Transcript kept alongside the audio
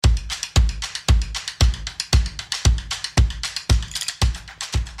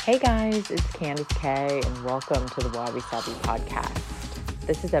Hey guys, it's Candice K, and welcome to the Wabi Sabi podcast.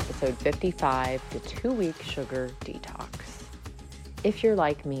 This is episode 55, the 2-week sugar detox. If you're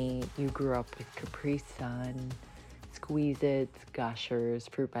like me, you grew up with Capri Sun, Squeeze-Its, Gushers,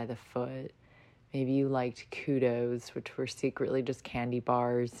 Fruit by the Foot. Maybe you liked Kudos, which were secretly just candy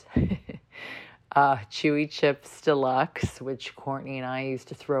bars. Chewy Chips Deluxe, which Courtney and I used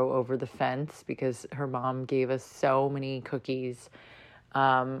to throw over the fence because her mom gave us so many cookies.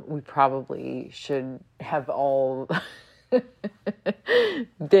 We probably should have all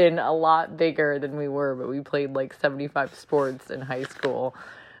been a lot bigger than we were, but we played like 75 sports in high school.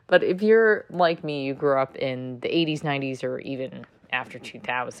 But if you're like me, you grew up in the 80s, 90s, or even after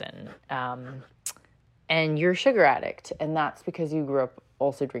 2000, and you're a sugar addict, and that's because you grew up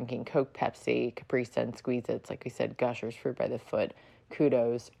also drinking Coke, Pepsi, Capri Sun, Squeeze-Its, like we said, Gushers, Fruit by the Foot,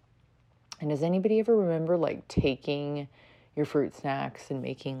 Kudos. And does anybody ever remember like taking your fruit snacks and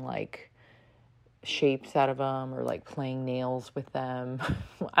making like shapes out of them or like playing nails with them?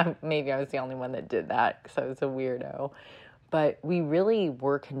 Maybe I was the only one that did that because I was a weirdo. But we really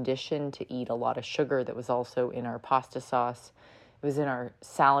were conditioned to eat a lot of sugar that was also in our pasta sauce. It was in our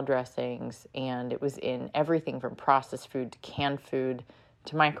salad dressings, and it was in everything from processed food to canned food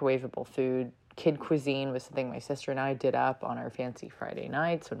to microwavable food. Kid cuisine was something my sister and I did up on our fancy Friday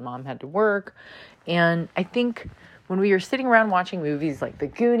nights when mom had to work. And I think when we were sitting around watching movies like The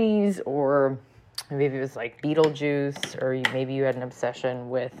Goonies, or maybe it was like Beetlejuice, or maybe you had an obsession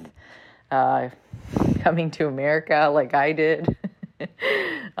with Coming to America like I did,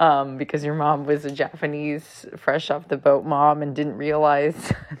 because your mom was a Japanese fresh off the boat mom and didn't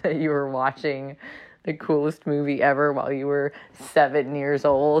realize that you were watching the coolest movie ever while you were 7 years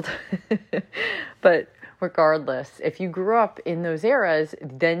old. But regardless, if you grew up in those eras,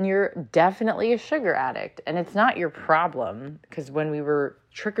 then you're definitely a sugar addict. And it's not your problem, because when we were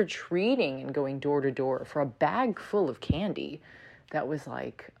trick-or-treating and going door to door for a bag full of candy, that was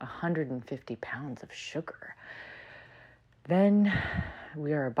like 150 pounds of sugar. Then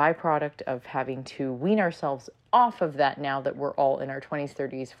we are a byproduct of having to wean ourselves off of that now that we're all in our 20s,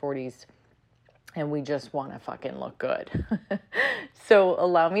 30s, 40s, and we just want to fucking look good. So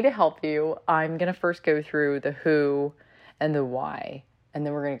allow me to help you. I'm going to first go through the who and the why, and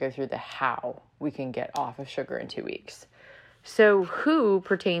then we're going to go through the how we can get off of sugar in 2 weeks. So who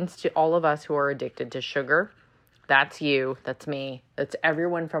pertains to all of us who are addicted to sugar. That's you. That's me. That's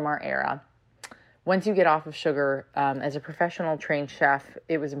everyone from our era. Once you get off of sugar, as a professional trained chef,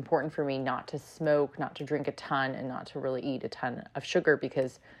 it was important for me not to smoke, not to drink a ton, and not to really eat a ton of sugar,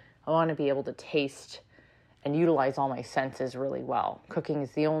 because I want to be able to taste and utilize all my senses really well. Cooking is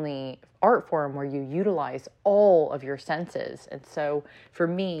the only art form where you utilize all of your senses. And so for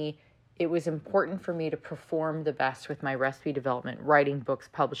me, it was important for me to perform the best with my recipe development, writing books,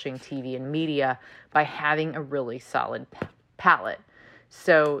 publishing, TV, and media by having a really solid palate.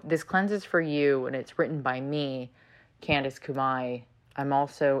 So this cleanse is for you, and it's written by me, Candice Kumai. I'm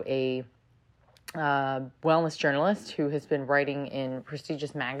also a wellness journalist who has been writing in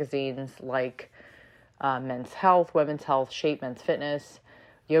prestigious magazines like Men's Health, Women's Health, Shape, Men's Fitness,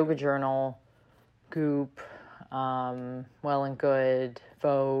 Yoga Journal, Goop, Well and Good,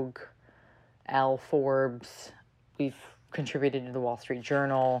 Vogue, Elle, Forbes. We've contributed to the Wall Street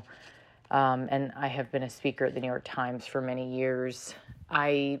Journal, and I have been a speaker at the New York Times for many years.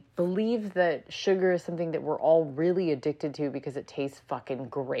 I believe that sugar is something that we're all really addicted to because it tastes fucking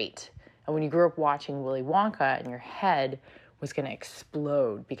great. And when you grew up watching Willy Wonka, and your head was going to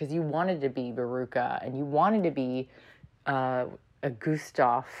explode because you wanted to be Veruca and you wanted to be a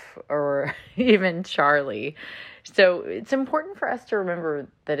Gustav or even Charlie. So it's important for us to remember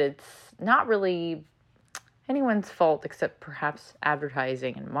that it's not really anyone's fault except perhaps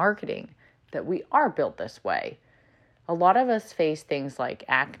advertising and marketing that we are built this way. A lot of us face things like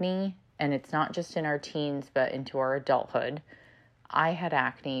acne, and it's not just in our teens, but into our adulthood. I had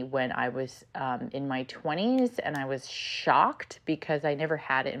acne when I was in my 20s, and I was shocked because I never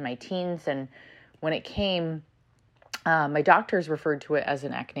had it in my teens. And when it came, my doctors referred to it as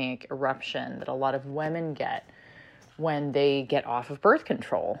an acneic eruption that a lot of women get when they get off of birth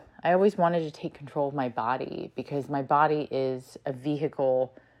control. I always wanted to take control of my body because my body is a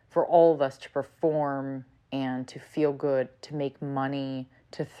vehicle for all of us to perform and to feel good, to make money,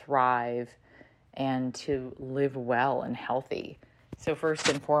 to thrive, and to live well and healthy. So first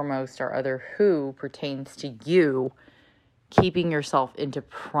and foremost, our other who pertains to you keeping yourself into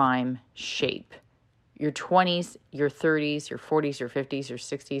prime shape. Your 20s, your 30s, your 40s, your 50s, your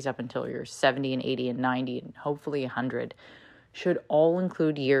 60s, up until you're 70 and 80 and 90 and hopefully 100. should all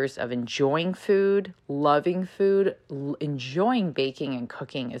include years of enjoying food, loving food, enjoying baking and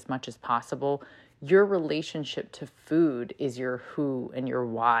cooking as much as possible. Your relationship to food is your who and your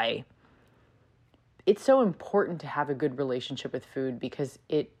why. It's so important to have a good relationship with food because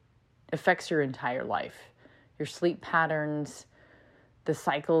it affects your entire life. Your sleep patterns, the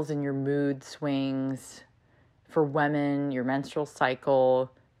cycles and your mood swings. For women, your menstrual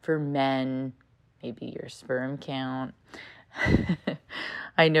cycle. For men, maybe your sperm count.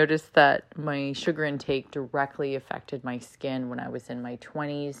 I noticed that my sugar intake directly affected my skin when I was in my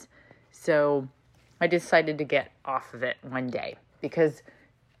 20s. So I decided to get off of it one day because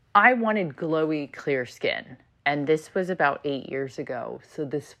I wanted glowy, clear skin. And this was about 8 years ago. So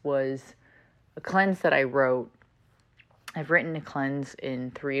this was a cleanse that I wrote. I've written a cleanse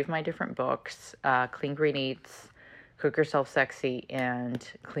in 3 of my different books, Clean Green Eats, Cook Yourself Sexy, and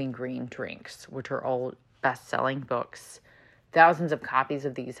Clean Green Drinks, which are all best-selling books. Thousands of copies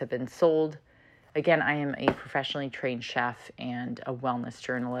of these have been sold. Again, I am a professionally trained chef and a wellness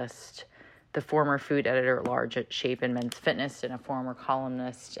journalist, the former food editor-at-large at Shape and Men's Fitness, and a former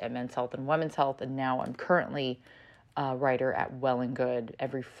columnist at Men's Health and Women's Health, and now I'm currently a writer at Well and Good.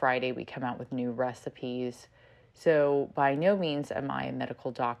 Every Friday we come out with new recipes. So by no means am I a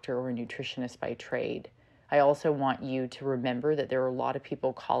medical doctor or a nutritionist by trade. I also want you to remember that there are a lot of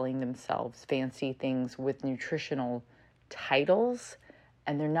people calling themselves fancy things with nutritional titles,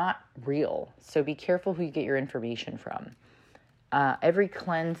 and they're not real. So be careful who you get your information from. Every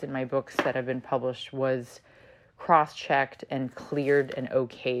cleanse in my books that have been published was cross-checked and cleared and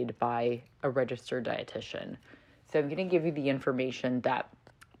okayed by a registered dietitian. So I'm going to give you the information that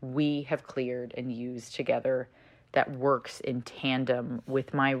we have cleared and used together that works in tandem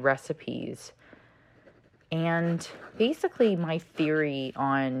with my recipes. And basically my theory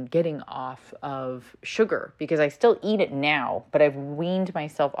on getting off of sugar, because I still eat it now, but I've weaned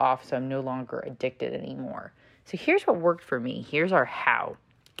myself off so I'm no longer addicted anymore. So here's what worked for me. Here's our how.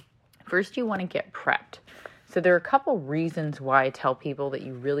 First, you want to get prepped. So there are a couple reasons why I tell people that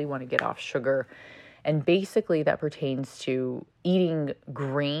you really want to get off sugar. And basically that pertains to eating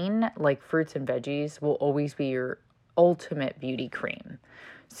green, like fruits and veggies, will always be your ultimate beauty cream.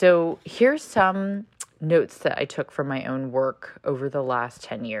 So here's some notes that I took from my own work over the last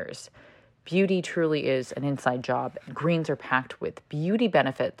 10 years. Beauty truly is an inside job. Greens are packed with beauty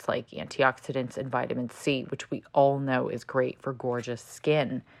benefits like antioxidants and vitamin C, which we all know is great for gorgeous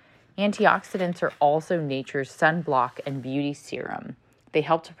skin. Antioxidants are also nature's sunblock and beauty serum. They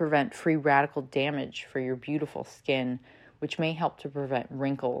help to prevent free radical damage for your beautiful skin, which may help to prevent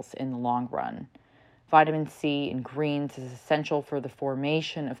wrinkles in the long run. Vitamin C in greens is essential for the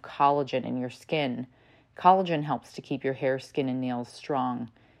formation of collagen in your skin. Collagen helps to keep your hair, skin, and nails strong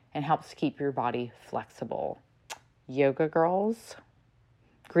and helps to keep your body flexible. Yoga girls,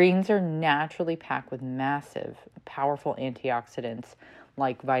 greens are naturally packed with massive, powerful antioxidants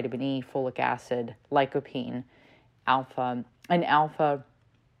like vitamin E, folic acid, lycopene, alpha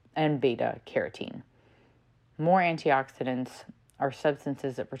and beta carotene. More antioxidants are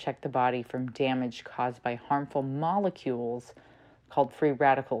substances that protect the body from damage caused by harmful molecules called free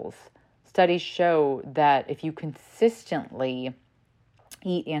radicals. Studies show that if you consistently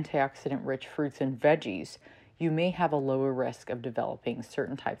eat antioxidant-rich fruits and veggies, you may have a lower risk of developing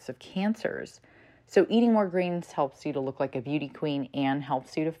certain types of cancers. So eating more greens helps you to look like a beauty queen and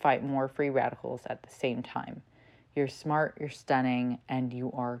helps you to fight more free radicals at the same time. You're smart, you're stunning, and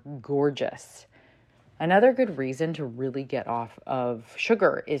you are gorgeous. Another good reason to really get off of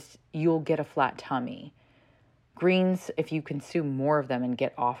sugar is you'll get a flat tummy. Greens, if you consume more of them and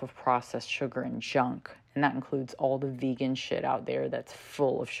get off of processed sugar and junk, and that includes all the vegan shit out there that's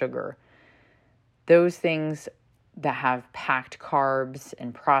full of sugar. Those things that have packed carbs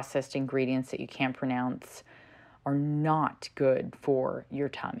and processed ingredients that you can't pronounce are not good for your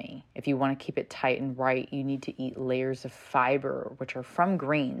tummy. If you want to keep it tight and right, you need to eat layers of fiber, which are from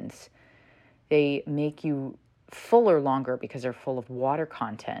greens. They make you fuller longer because they're full of water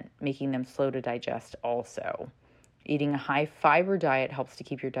content, making them slow to digest also. Eating a high fiber diet helps to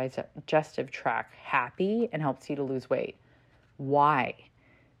keep your digestive tract happy and helps you to lose weight. Why?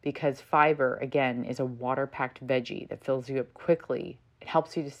 Because fiber, again, is a water-packed veggie that fills you up quickly. It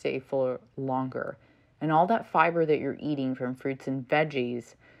helps you to stay fuller longer. And all that fiber that you're eating from fruits and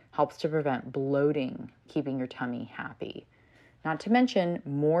veggies helps to prevent bloating, keeping your tummy happy. Not to mention,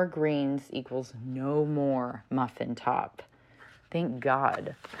 more greens equals no more muffin top. Thank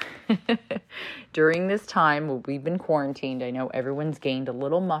God. During this time when we've been quarantined, I know everyone's gained a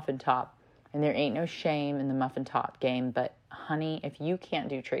little muffin top, and there ain't no shame in the muffin top game. But honey, if you can't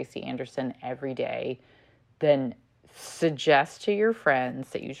do Tracy Anderson every day, then Suggest to your friends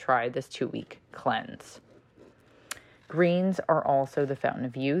that you try this 2-week cleanse. Greens are also the fountain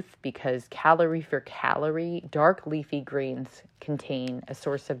of youth because calorie for calorie, dark leafy greens contain a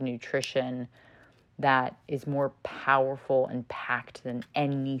source of nutrition that is more powerful and packed than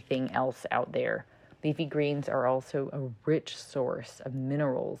anything else out there. Leafy greens are also a rich source of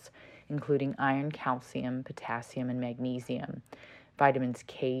minerals, including iron, calcium, potassium, and magnesium, vitamins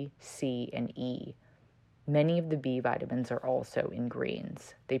K, C, and E. Many of the B vitamins are also in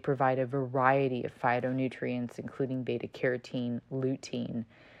greens. They provide a variety of phytonutrients, including beta-carotene, lutein,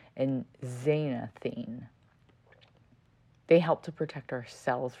 and zeaxanthin. They help to protect our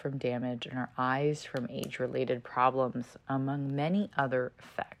cells from damage and our eyes from age-related problems, among many other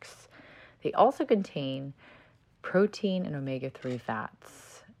effects. They also contain protein and omega-3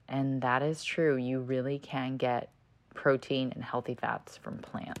 fats, and that is true. You really can get protein and healthy fats from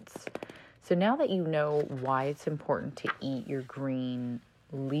plants. So now that you know why it's important to eat your green,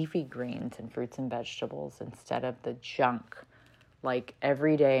 leafy greens and fruits and vegetables instead of the junk, like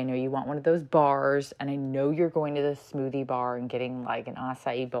every day, I know you want one of those bars, and I know you're going to the smoothie bar and getting like an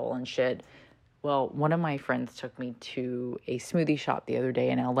acai bowl and shit. Well, one of my friends took me to a smoothie shop the other day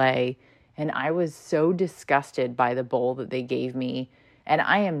in LA, and I was so disgusted by the bowl that they gave me. And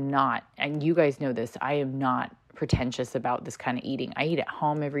I am not, and you guys know this, I am not pretentious about this kind of eating. I eat at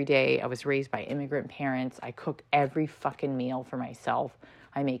home every day. I was raised by immigrant parents. I cook every fucking meal for myself.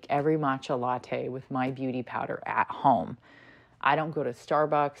 I make every matcha latte with my beauty powder at home. I don't go to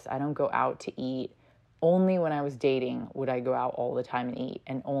Starbucks. I don't go out to eat. Only when I was dating would I go out all the time and eat.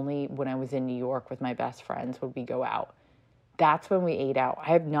 And only when I was in New York with my best friends would we go out. That's when we ate out. I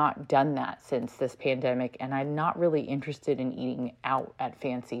have not done that since this pandemic, and I'm not really interested in eating out at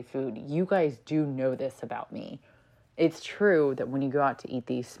fancy food. You guys do know this about me. It's true that when you go out to eat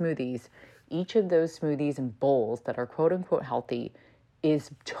these smoothies, each of those smoothies and bowls that are quote unquote healthy is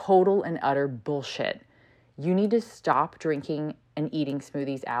total and utter bullshit. You need to stop drinking and eating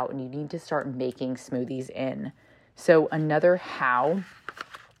smoothies out, and you need to start making smoothies in. So another how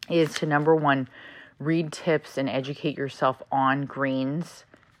is to, number one, read tips and educate yourself on greens.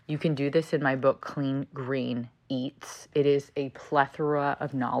 You can do this in my book, Clean Green Eats. It is a plethora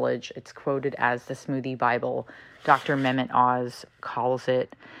of knowledge. It's quoted as the Smoothie Bible. Dr. Mehmet Oz calls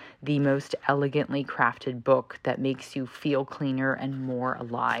it the most elegantly crafted book that makes you feel cleaner and more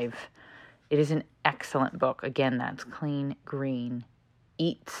alive. It is an excellent book. Again, that's Clean Green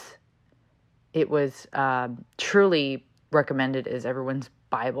Eats. It was truly recommended as everyone's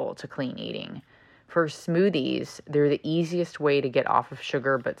Bible to clean eating. For smoothies, they're the easiest way to get off of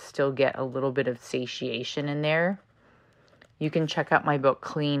sugar but still get a little bit of satiation in there. You can check out my book,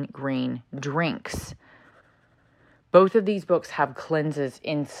 Clean Green Drinks. Both of these books have cleanses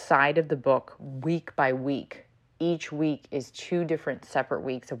inside of the book week by week. Each week is 2 different separate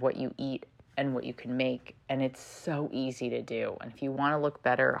weeks of what you eat and what you can make, and it's so easy to do. And if you want to look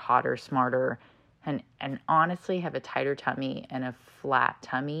better, hotter, smarter, and honestly have a tighter tummy and a flat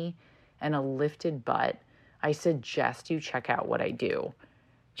tummy and a lifted butt, I suggest you check out what I do.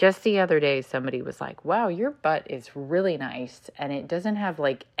 Just the other day, somebody was like, wow, your butt is really nice, and it doesn't have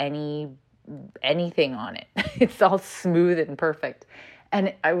like anything on it. It's all smooth and perfect.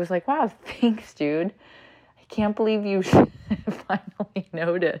 And I was like, wow, thanks, dude. I can't believe you finally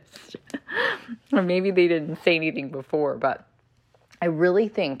noticed. Or maybe they didn't say anything before, but I really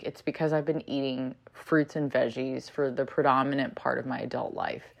think it's because I've been eating fruits and veggies for the predominant part of my adult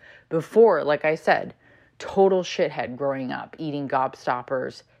life. Before, like I said, total shithead growing up, eating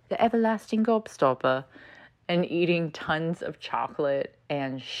gobstoppers, the everlasting gobstopper, and eating tons of chocolate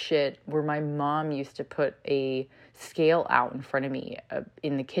and shit, where my mom used to put a scale out in front of me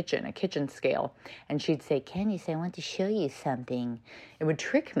in the kitchen, a kitchen scale, and she'd say, Candice, I want to show you something. It would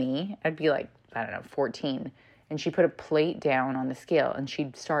trick me. I'd be like, I don't know, 14, and she put a plate down on the scale, and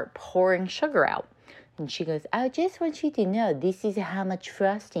she'd start pouring sugar out. And she goes, I just want you to know this is how much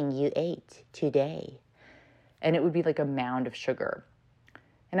frosting you ate today. And it would be like a mound of sugar.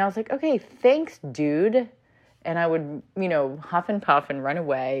 And I was like, okay, thanks, dude. And I would, huff and puff and run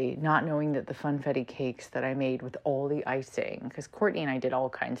away, not knowing that the funfetti cakes that I made with all the icing, because Courtney and I did all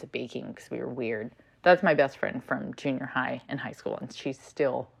kinds of baking because we were weird. That's my best friend from junior high and high school, and she's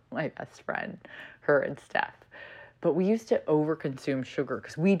still my best friend, her and Steph. But we used to overconsume sugar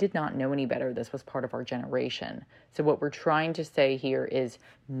because we did not know any better. This was part of our generation. So what we're trying to say here is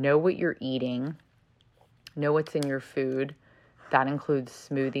know what you're eating, know what's in your food. That includes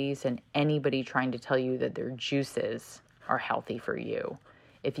smoothies and anybody trying to tell you that their juices are healthy for you.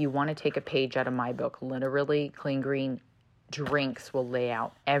 If you want to take a page out of my book, literally, Clean Green Drinks will lay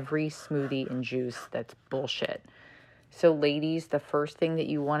out every smoothie and juice that's bullshit. So ladies, the first thing that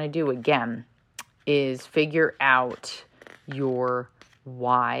you want to do, again, is figure out your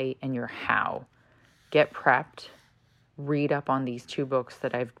why and your how. Get prepped, read up on these 2 books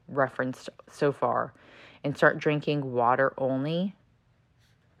that I've referenced so far, and start drinking water only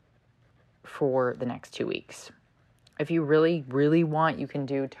for the next 2 weeks. If you really, really want, you can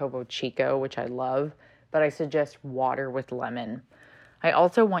do Topo Chico, which I love, but I suggest water with lemon. I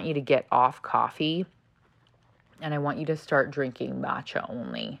also want you to get off coffee, and I want you to start drinking matcha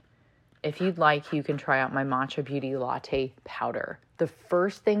only. If you'd like, you can try out my Matcha Beauty Latte powder. The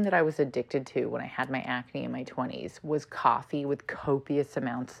first thing that I was addicted to when I had my acne in my 20s was coffee with copious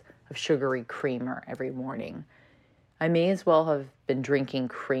amounts of sugary creamer every morning. I may as well have been drinking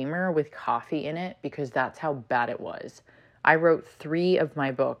creamer with coffee in it because that's how bad it was. I wrote 3 of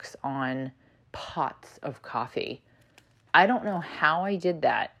my books on pots of coffee. I don't know how I did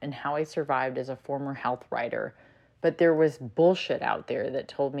that and how I survived as a former health writer, but there was bullshit out there that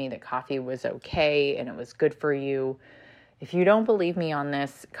told me that coffee was okay and it was good for you. If you don't believe me on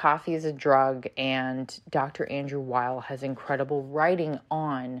this, coffee is a drug, and Dr. Andrew Weil has incredible writing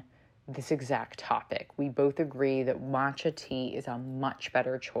on this exact topic. We both agree that matcha tea is a much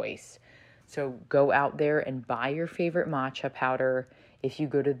better choice. So go out there and buy your favorite matcha powder. If you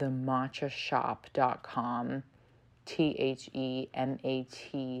go to thematchashop.com,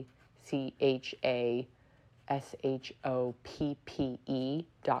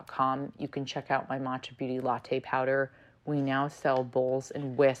 TheMatchaShoppe.com, you can check out my Matcha Beauty Latte powder. We now sell bowls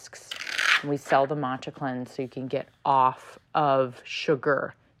and whisks, and we sell the Matcha Cleanse so you can get off of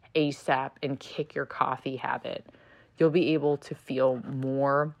sugar ASAP and kick your coffee habit. You'll be able to feel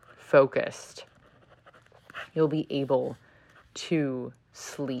more focused. You'll be able to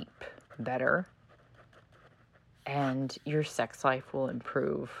sleep better, and your sex life will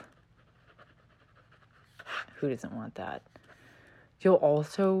improve. Who doesn't want that? You'll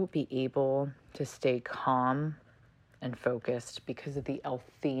also be able to stay calm and focused because of the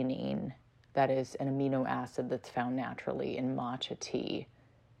L-theanine, that is an amino acid that's found naturally in matcha tea.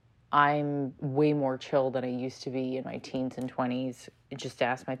 I'm way more chill than I used to be in my teens and 20s. Just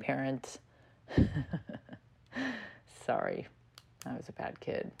ask my parents. Sorry, I was a bad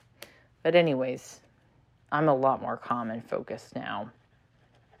kid. But anyways, I'm a lot more calm and focused now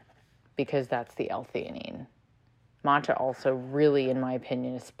because that's the L-theanine. Matcha also really, in my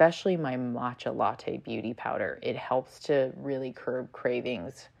opinion, especially my matcha latte beauty powder, it helps to really curb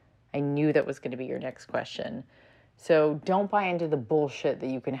cravings. I knew that was going to be your next question. So don't buy into the bullshit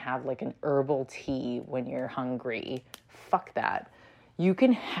that you can have like an herbal tea when you're hungry. Fuck that. You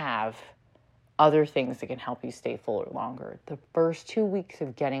can have other things that can help you stay fuller longer. The first 2 weeks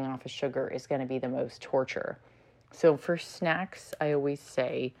of getting off of sugar is going to be the most torture. So for snacks, I always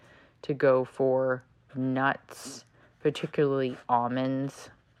say to go for nuts, particularly almonds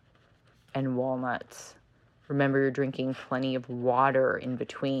and walnuts. Remember, you're drinking plenty of water in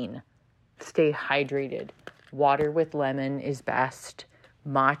between. Stay hydrated. Water with lemon is best.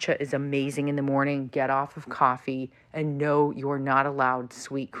 Matcha is amazing in the morning. Get off of coffee, and no, you're not allowed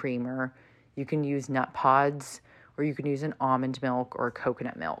sweet creamer. You can use nut pods, or you can use an almond milk or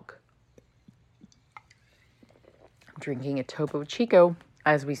coconut milk. I'm drinking a Topo Chico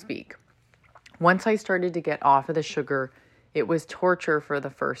as we speak. Once I started to get off of the sugar, it was torture for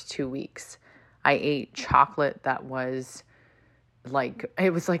the first 2 weeks. I ate chocolate that was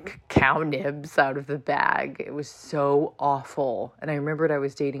it was like cow nibs out of the bag. It was so awful. And I remembered I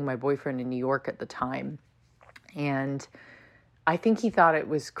was dating my boyfriend in New York at the time. And I think he thought it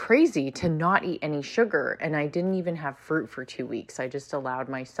was crazy to not eat any sugar. And I didn't even have fruit for 2 weeks. I just allowed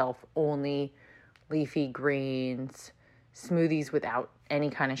myself only leafy greens, smoothies without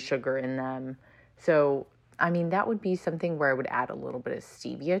any kind of sugar in them. So, I mean, that would be something where I would add a little bit of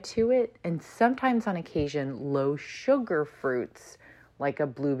stevia to it. And sometimes on occasion, low sugar fruits like a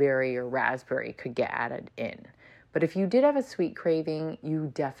blueberry or raspberry could get added in. But if you did have a sweet craving,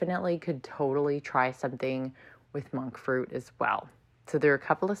 you definitely could totally try something with monk fruit as well. So there are a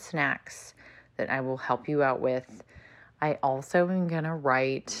couple of snacks that I will help you out with. I also am going to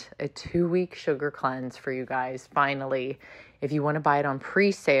write a 2-week sugar cleanse for you guys, finally. If you want to buy it on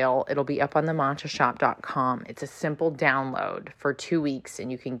pre-sale, it'll be up on thematchashop.com. It's a simple download for 2 weeks,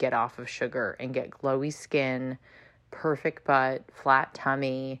 and you can get off of sugar and get glowy skin, perfect butt, flat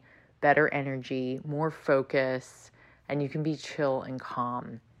tummy, better energy, more focus, and you can be chill and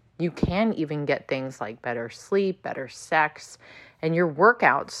calm. You can even get things like better sleep, better sex, and your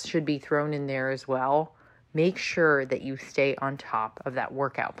workouts should be thrown in there as well. Make sure that you stay on top of that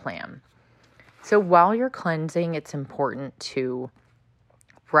workout plan. So while you're cleansing, it's important to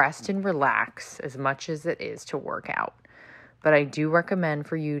rest and relax as much as it is to work out. but I do recommend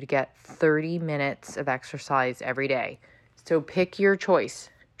for you to get 30 minutes of exercise every day. So pick your choice.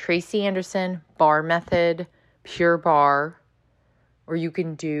 Tracy Anderson, bar method, pure bar, or you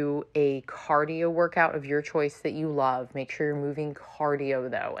can do a cardio workout of your choice that you love. Make sure you're moving cardio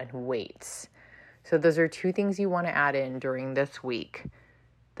though and weights. So those are two things you want to add in during this week.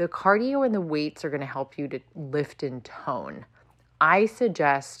 The cardio and the weights are going to help you to lift and tone. I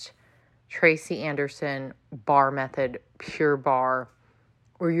suggest Tracy Anderson, bar method, pure bar,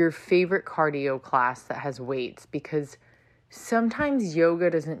 or your favorite cardio class that has weights, because sometimes yoga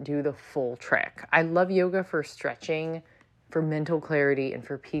doesn't do the full trick. I love yoga for stretching, for mental clarity, and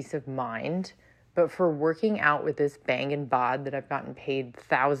for peace of mind. But for working out with this bang and bod that I've gotten paid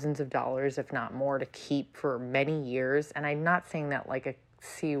thousands of dollars, if not more, to keep for many years, and I'm not saying that like a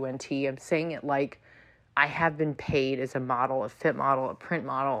CUNT, I'm saying it like I have been paid as a model, a fit model, a print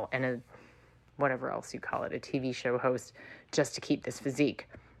model, and a whatever else you call it, a TV show host, just to keep this physique.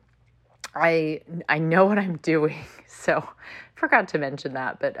 I know what I'm doing, so forgot to mention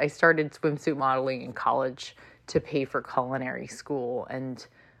that, but I started swimsuit modeling in college to pay for culinary school, and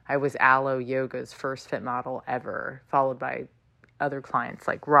I was Alo Yoga's first fit model ever, followed by other clients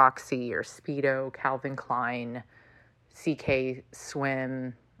like Roxy or Speedo, Calvin Klein, CK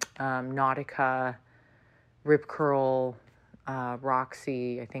Swim, Nautica, Rip Curl,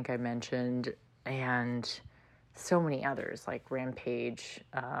 Roxy, I think I mentioned, and so many others like Rampage,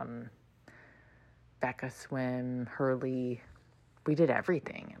 Becca Swim, Hurley. We did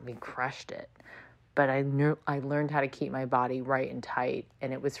everything and we crushed it. But I learned how to keep my body right and tight,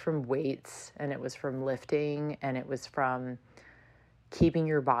 and it was from weights, and it was from lifting, and it was from keeping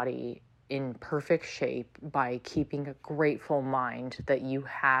your body in perfect shape by keeping a grateful mind that you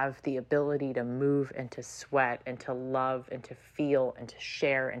have the ability to move and to sweat and to love and to feel and to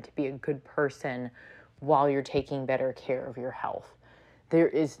share and to be a good person while you're taking better care of your health. There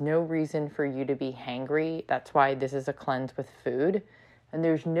is no reason for you to be hangry. That's why this is a cleanse with food. And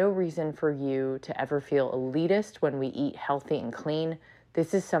there's no reason for you to ever feel elitist when we eat healthy and clean.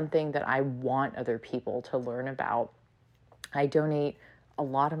 This is something that I want other people to learn about. I donate a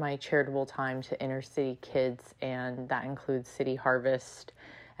lot of my charitable time to inner city kids, and that includes City Harvest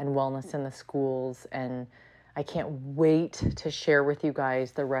and Wellness in the Schools. And I can't wait to share with you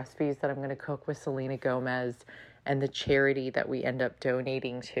guys the recipes that I'm going to cook with Selena Gomez and the charity that we end up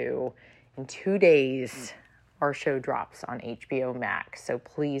donating to. In 2 days, our show drops on HBO Max, so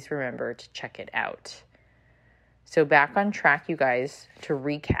please remember to check it out. So back on track, you guys, to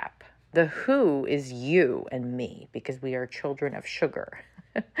recap. The who is you and me, because we are children of sugar.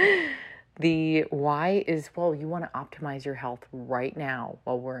 The why is, well, you want to optimize your health right now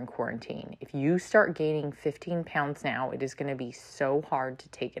while we're in quarantine. If you start gaining 15 pounds now, it is going to be so hard to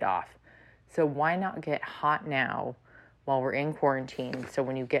take it off. So why not get hot now while we're in quarantine, so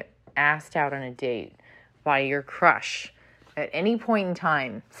when you get asked out on a date by your crush at any point in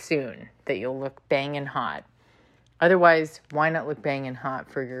time soon, that you'll look banging hot. Otherwise, why not look banging hot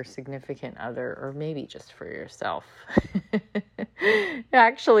for your significant other, or maybe just for yourself?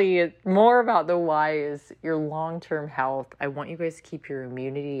 Actually, more about the why is your long-term health. I want you guys to keep your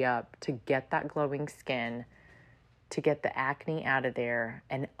immunity up, to get that glowing skin, to get the acne out of there.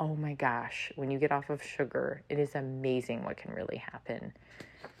 And oh my gosh, when you get off of sugar, it is amazing what can really happen.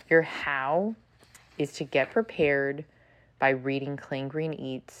 Your how is to get prepared by reading Clean Green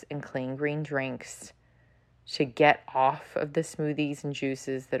Eats and Clean Green Drinks, to get off of the smoothies and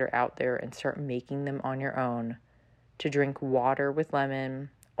juices that are out there and start making them on your own, to drink water with lemon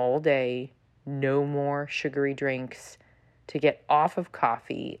all day, no more sugary drinks, to get off of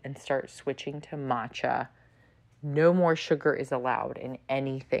coffee and start switching to matcha. No more sugar is allowed in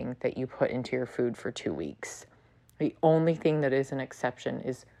anything that you put into your food for 2 weeks. The only thing that is an exception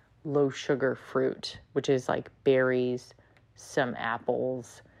is low sugar fruit, which is like berries, some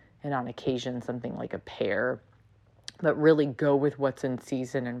apples, and on occasion something like a pear. But really go with what's in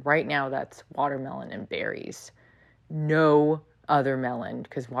season. And right now that's watermelon and berries. No other melon,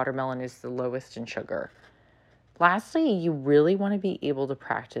 because watermelon is the lowest in sugar. Lastly, you really want to be able to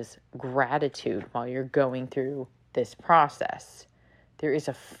practice gratitude while you're going through this process. There is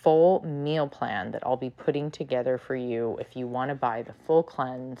a full meal plan that I'll be putting together for you if you want to buy the full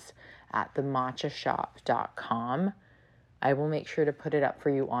cleanse at thematchashop.com. I will make sure to put it up for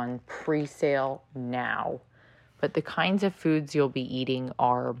you on pre-sale now. But the kinds of foods you'll be eating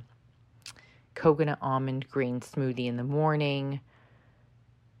are coconut almond green smoothie in the morning,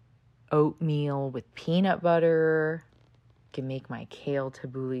 oatmeal with peanut butter. You can make my kale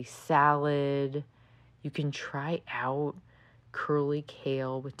tabbouleh salad. You can try out curly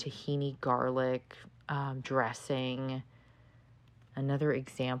kale with tahini garlic dressing. Another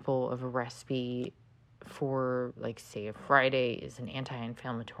example of a recipe for, like, say, a Friday is an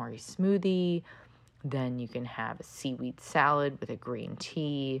anti-inflammatory smoothie. Then you can have a seaweed salad with a green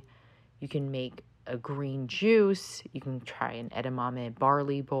tea. You can make a green juice. You can try an edamame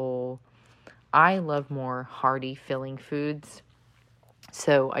barley bowl. I love more hearty, filling foods.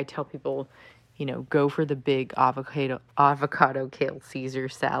 So I tell people, go for the big avocado kale Caesar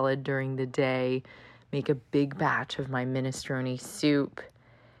salad during the day. Make a big batch of my minestrone soup.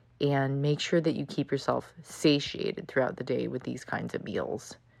 And make sure that you keep yourself satiated throughout the day with these kinds of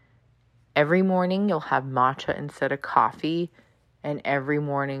meals. Every morning you'll have matcha instead of coffee. And every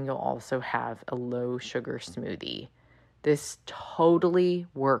morning you'll also have a low sugar smoothie. This totally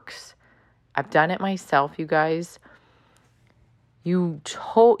works. I've done it myself, you guys. You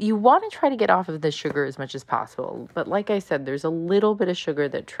want to try to get off of the sugar as much as possible. But like I said, there's a little bit of sugar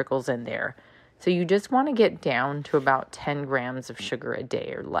that trickles in there. So you just want to get down to about 10 grams of sugar a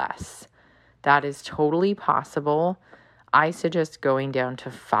day or less. That is totally possible. I suggest going down to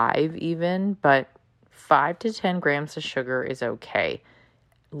 5 even, but 5 to 10 grams of sugar is okay.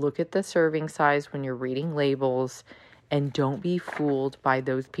 Look at the serving size when you're reading labels, and don't be fooled by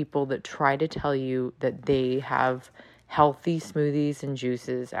those people that try to tell you that they have healthy smoothies and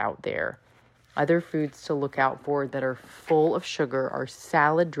juices out there. Other foods to look out for that are full of sugar are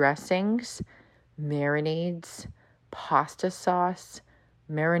salad dressings, marinades, pasta sauce,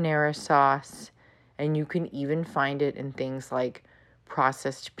 marinara sauce, and you can even find it in things like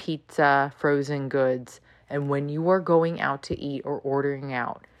processed pizza, frozen goods. And when you are going out to eat or ordering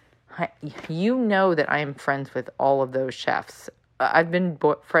out, you know that I am friends with all of those chefs. I've been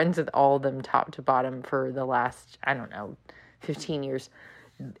friends with all of them top to bottom for the last, 15 years.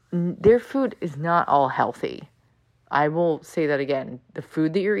 Their food is not all healthy. I will say that again. The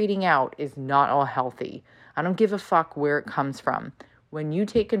food that you're eating out is not all healthy. I don't give a fuck where it comes from. When you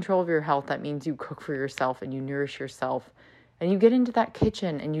take control of your health, that means you cook for yourself and you nourish yourself and you get into that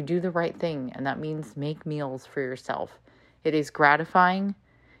kitchen and you do the right thing. And that means make meals for yourself. It is gratifying,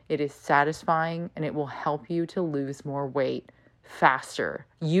 it is satisfying, and it will help you to lose more weight faster.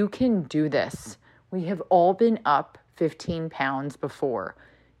 You can do this. We have all been up 15 pounds before.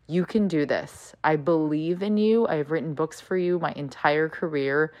 You can do this. I believe in you. I've written books for you my entire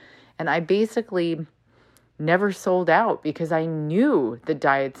career, and I basically never sold out because I knew the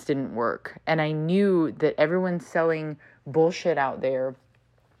diets didn't work, and I knew that everyone selling bullshit out there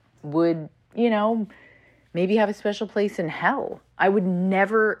would, maybe have a special place in hell. I would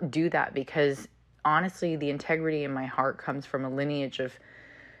never do that because honestly, the integrity in my heart comes from a lineage of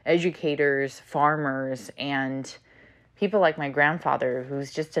educators, farmers, and people like my grandfather,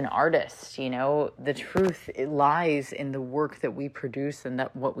 who's just an artist. The truth, it lies in the work that we produce and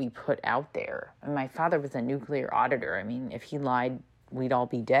that what we put out there. And my father was a nuclear auditor. I mean, if he lied, we'd all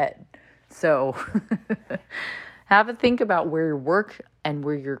be dead. So have a think about where you work and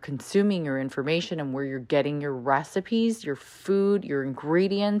where you're consuming your information and where you're getting your recipes, your food, your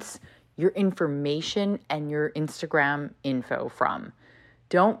ingredients, your information, and your Instagram info from.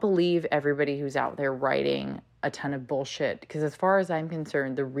 Don't believe everybody who's out there writing a ton of bullshit, because as far as I'm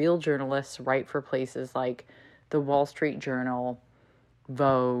concerned, the real journalists write for places like the Wall Street Journal,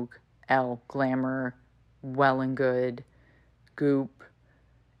 Vogue, Elle, Glamour, Well and Good, Goop.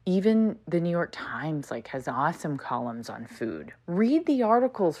 Even the New York Times has awesome columns on food. Read the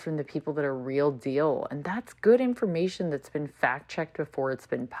articles from the people that are real deal, and that's good information that's been fact-checked before it's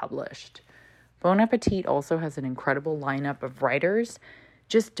been published. Bon Appetit also has an incredible lineup of writers.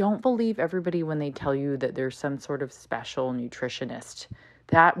 Just don't believe everybody when they tell you that there's some sort of special nutritionist.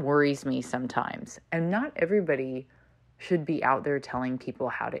 That worries me sometimes. And not everybody should be out there telling people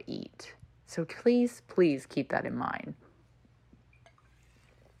how to eat. So please, please keep that in mind.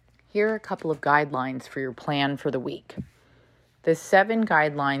 Here are a couple of guidelines for your plan for the week. The 7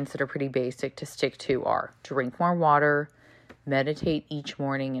 guidelines that are pretty basic to stick to are: drink more water, meditate each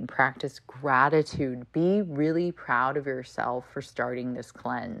morning, and practice gratitude. Be really proud of yourself for starting this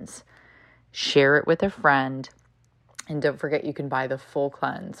cleanse. Share it with a friend. And don't forget, you can buy the full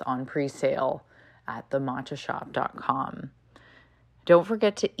cleanse on pre-sale at thematchashop.com. Don't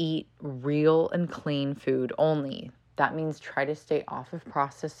forget to eat real and clean food only. That means try to stay off of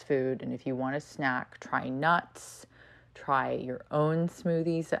processed food. And if you want a snack, try nuts. Try your own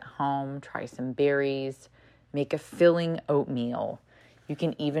smoothies at home. Try some berries. Make a filling oatmeal. You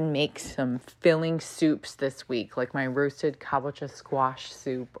can even make some filling soups this week, like my roasted kabocha squash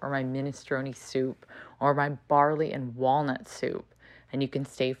soup or my minestrone soup or my barley and walnut soup. And you can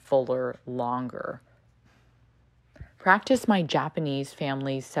stay fuller longer. Practice my Japanese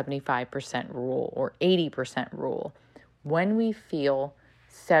family's 75% rule or 80% rule. When we feel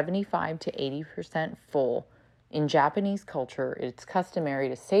 75 to 80% full, in Japanese culture, it's customary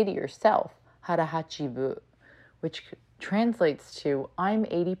to say to yourself, harahachibu, which translates to, I'm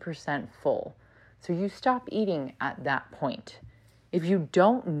 80% full. So you stop eating at that point. If you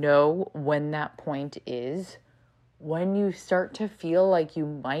don't know when that point is, when you start to feel like you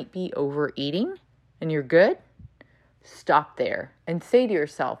might be overeating and you're good, stop there and say to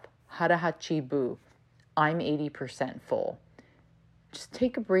yourself, harahachibu, I'm 80% full. Just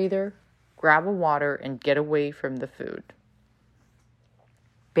take a breather, grab a water, and get away from the food.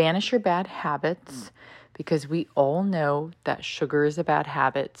 Banish your bad habits, because we all know that sugar is a bad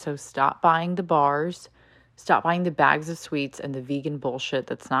habit. So stop buying the bars, stop buying the bags of sweets and the vegan bullshit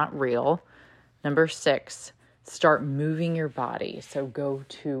that's not real. Number 6, start moving your body. So go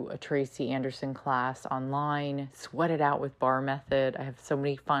to a Tracy Anderson class online, sweat it out with Bar Method. I have so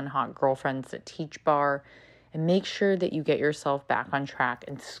many fun, hot girlfriends that teach bar. And make sure that you get yourself back on track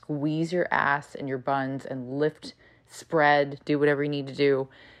and squeeze your ass and your buns and lift, spread, do whatever you need to do.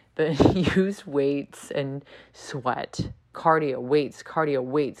 But use weights and sweat. Cardio, weights,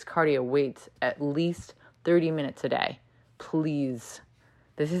 at least 30 minutes a day. Please.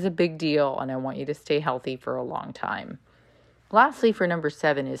 This is a big deal, and I want you to stay healthy for a long time. Lastly, for number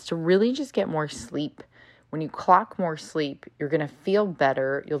 7 is to really just get more sleep. When you clock more sleep, you're going to feel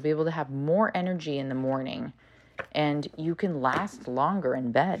better. You'll be able to have more energy in the morning, and you can last longer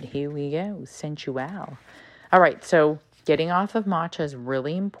in bed. Here we go, sensual. All right, so getting off of matcha is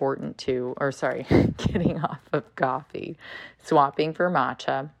really important too. Getting off of coffee, swapping for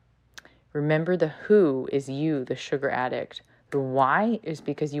matcha. Remember, the who is you, the sugar addict. The why is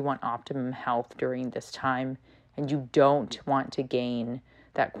because you want optimum health during this time, and you don't want to gain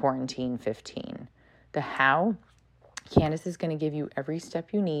that quarantine 15. The how, Candace is going to give you every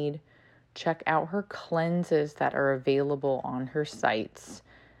step you need. Check out her cleanses that are available on her sites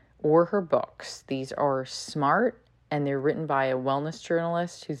or her books. These are smart, and they're written by a wellness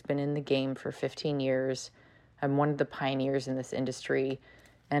journalist who's been in the game for 15 years. I'm one of the pioneers in this industry.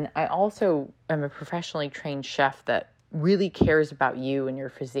 And I also am a professionally trained chef that really cares about you and your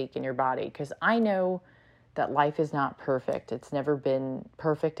physique and your body, because I know that life is not perfect. It's never been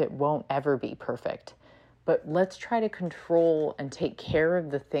perfect. It won't ever be perfect. But let's try to control and take care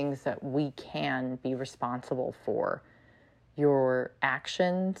of the things that we can be responsible for. Your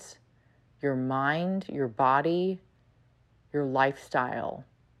actions, your mind, your body, your lifestyle.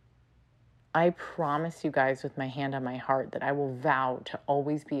 I promise you guys with my hand on my heart that I will vow to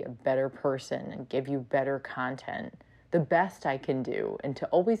always be a better person and give you better content, the best I can do, and to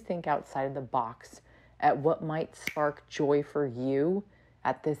always think outside of the box at what might spark joy for you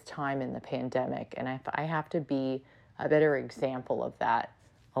at this time in the pandemic. And if I have to be a better example of that,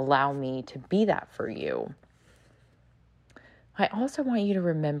 allow me to be that for you. I also want you to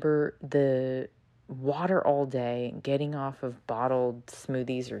remember the water all day, getting off of bottled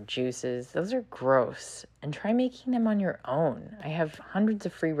smoothies or juices. Those are gross. And try making them on your own. I have hundreds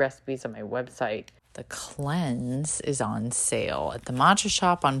of free recipes on my website. The cleanse is on sale at the Matcha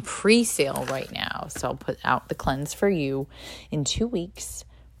Shop on pre-sale right now. So I'll put out the cleanse for you in 2 weeks,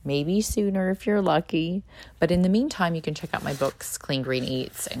 maybe sooner if you're lucky. But in the meantime, you can check out my books, Clean Green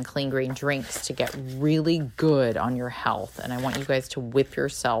Eats and Clean Green Drinks, to get really good on your health. And I want you guys to whip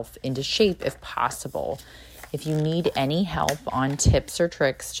yourself into shape if possible. If you need any help on tips or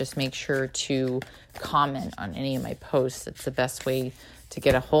tricks, just make sure to comment on any of my posts. It's the best way to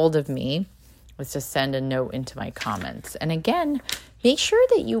get a hold of me, is to send a note into my comments. And again, make sure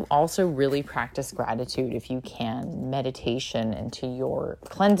that you also really practice gratitude if you can, meditation into your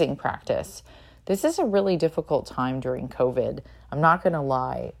cleansing practice. This is a really difficult time during COVID. I'm not going to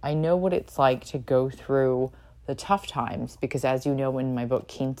lie. I know what it's like to go through the tough times, because as you know, in my book,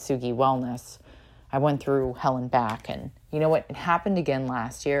 Kintsugi Wellness, I went through hell and back. And you know what? It happened again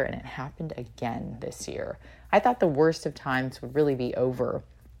last year, and it happened again this year. I thought the worst of times would really be over.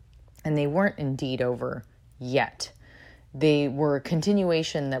 And they weren't indeed over yet. They were a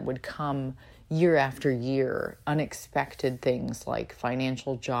continuation that would come year after year. Unexpected things like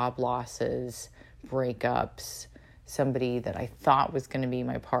financial job losses, breakups, somebody that I thought was going to be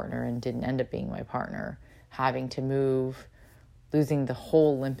my partner and didn't end up being my partner, having to move, losing the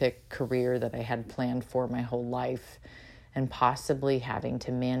whole Olympic career that I had planned for my whole life, and possibly having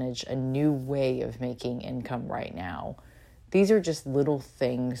to manage a new way of making income right now. These are just little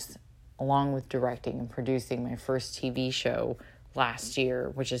things, along with directing and producing my first TV show last year,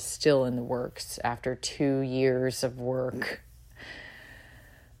 which is still in the works after 2 years of work.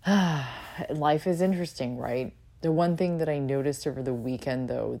 Life is interesting, right? The one thing that I noticed over the weekend,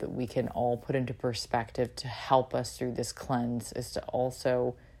 though, that we can all put into perspective to help us through this cleanse is to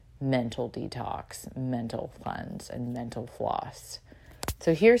also mental detox, mental cleanse, and mental floss.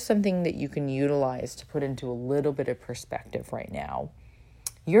 So here's something that you can utilize to put into a little bit of perspective right now.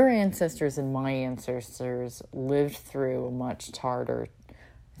 Your ancestors and my ancestors lived through a much harder...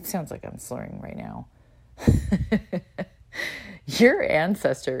 It sounds like I'm slurring right now. Your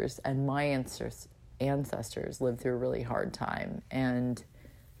ancestors and my ancestors lived through a really hard time, and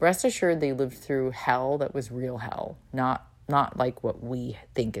rest assured they lived through hell that was real hell, not like what we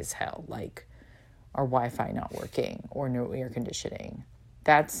think is hell, like our Wi-Fi not working or no air conditioning.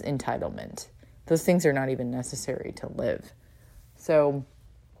 That's entitlement. Those things are not even necessary to live. So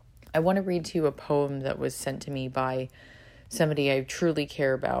I want to read to you a poem that was sent to me by somebody I truly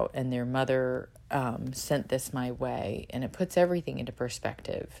care about, and their mother sent this my way, and it puts everything into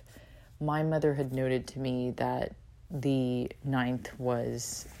perspective. My mother had noted to me that the 9th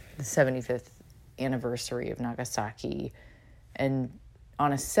was the 75th anniversary of Nagasaki, and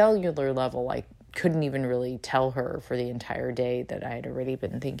on a cellular level, I couldn't even really tell her for the entire day that I had already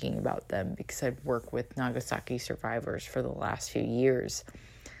been thinking about them, because I've worked with Nagasaki survivors for the last few years.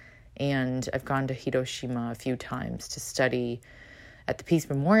 And I've gone to Hiroshima a few times to study at the Peace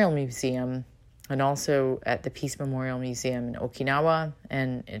Memorial Museum, and also at the Peace Memorial Museum in Okinawa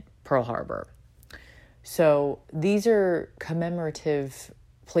and at Pearl Harbor. So these are commemorative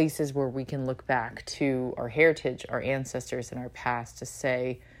places where we can look back to our heritage, our ancestors, and our past to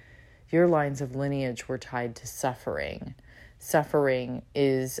say, your lines of lineage were tied to suffering. Suffering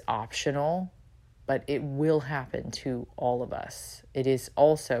is optional, but it will happen to all of us. It is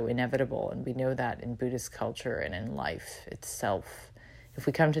also inevitable, and we know that in Buddhist culture and in life itself. If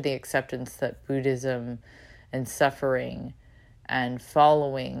we come to the acceptance that Buddhism and suffering and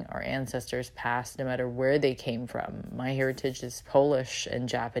following our ancestors past, no matter where they came from. My heritage is Polish and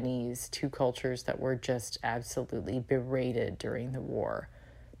Japanese, two cultures that were just absolutely berated during the war.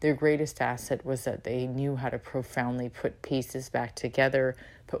 Their greatest asset was that they knew how to profoundly put pieces back together,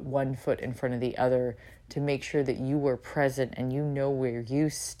 put one foot in front of the other to make sure that you were present and you know where you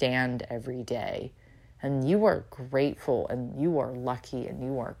stand every day. And you are grateful and you are lucky and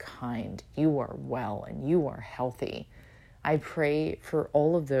you are kind, you are well and you are healthy. I pray for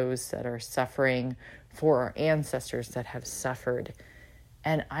all of those that are suffering, for our ancestors that have suffered.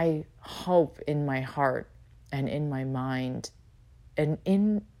 And I hope in my heart and in my mind and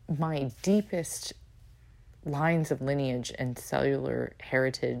in my deepest lines of lineage and cellular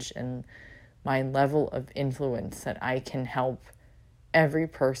heritage and my level of influence that I can help every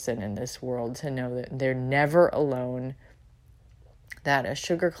person in this world to know that they're never alone, that a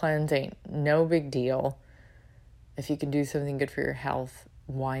sugar cleanse ain't no big deal. If you can do something good for your health,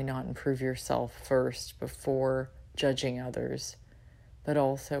 why not improve yourself first before judging others? But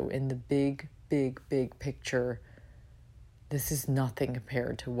also in the big, big, big picture, this is nothing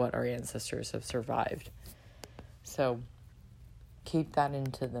compared to what our ancestors have survived. So keep that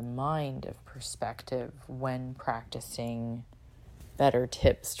into the mind of perspective when practicing better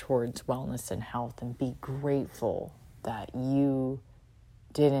tips towards wellness and health, and be grateful that you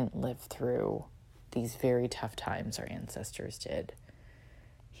didn't live through these very tough times our ancestors did.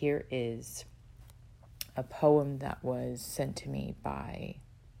 Here is a poem that was sent to me by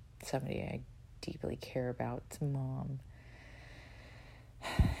somebody I deeply care about, it's Mom.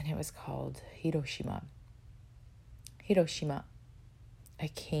 And it was called Hiroshima. Hiroshima.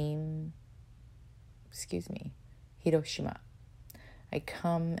 Hiroshima. I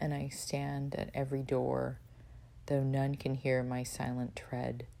come and I stand at every door, though none can hear my silent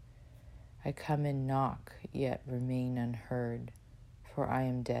tread. I come and knock, yet remain unheard, for I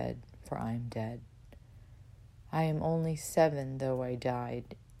am dead, for I am dead. I am only 7, though I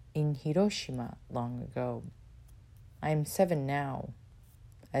died in Hiroshima long ago. I am 7 now,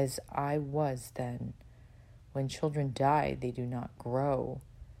 as I was then. When children die, they do not grow.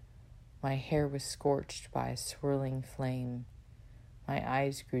 My hair was scorched by a swirling flame. My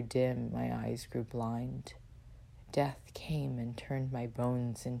eyes grew dim, my eyes grew blind. Death came and turned my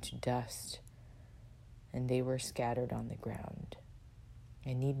bones into dust, and they were scattered on the ground.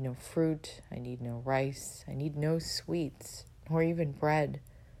 I need no fruit, I need no rice, I need no sweets, nor even bread.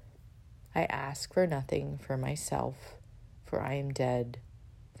 I ask for nothing for myself, for I am dead,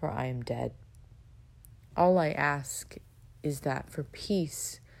 for I am dead. All I ask is that for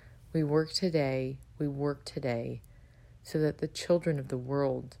peace, we work today, so that the children of the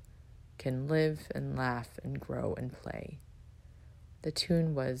world can live and laugh and grow and play. The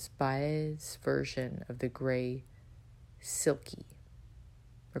tune was Baez's version of the Gray Silky,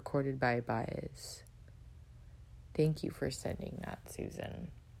 recorded by Baez. Thank you for sending that,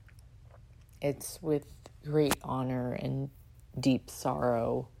 Susan. It's with great honor and deep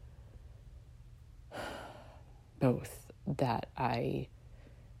sorrow, both, that I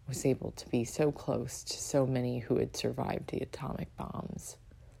was able to be so close to so many who had survived the atomic bombs.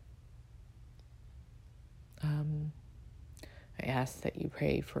 I ask that you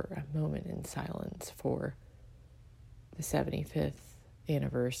pray for a moment in silence for the 75th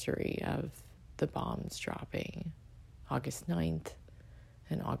anniversary of the bombs dropping, August 9th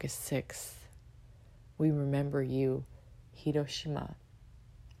and August 6th. We remember you, Hiroshima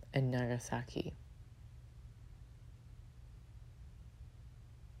and Nagasaki.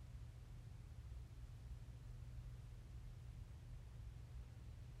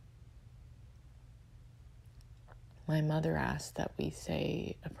 My mother asked that we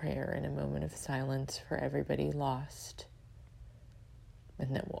say a prayer in a moment of silence for everybody lost,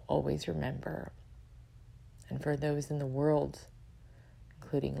 and that we'll always remember. And for those in the world,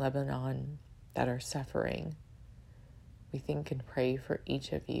 including Lebanon, that are suffering, we think and pray for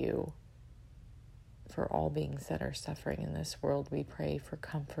each of you. For all beings that are suffering in this world, we pray for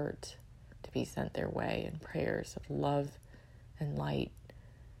comfort to be sent their way, and prayers of love and light,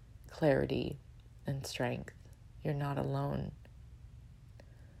 clarity and strength. You're not alone.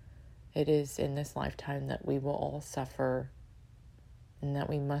 It is in this lifetime that we will all suffer, and that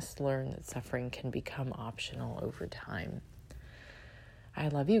we must learn that suffering can become optional over time. I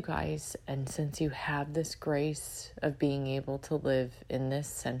love you guys, and since you have this grace of being able to live in this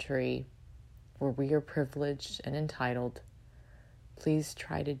century where we are privileged and entitled, please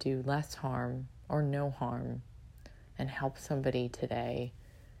try to do less harm or no harm and help somebody today.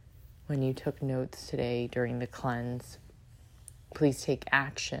 When you took notes today during the cleanse, please take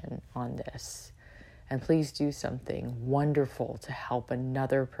action on this, and please do something wonderful to help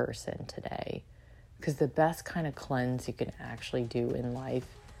another person today, because the best kind of cleanse you can actually do in life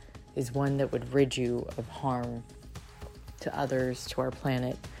is one that would rid you of harm to others, to our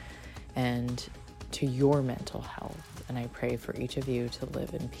planet, and to your mental health. And I pray for each of you to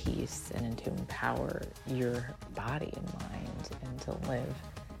live in peace and to empower your body and mind, and to live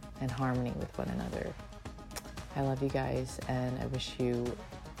in harmony with one another. I love you guys, and I wish you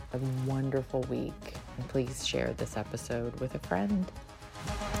a wonderful week. And please share this episode with a friend.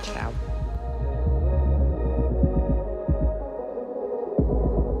 Ciao.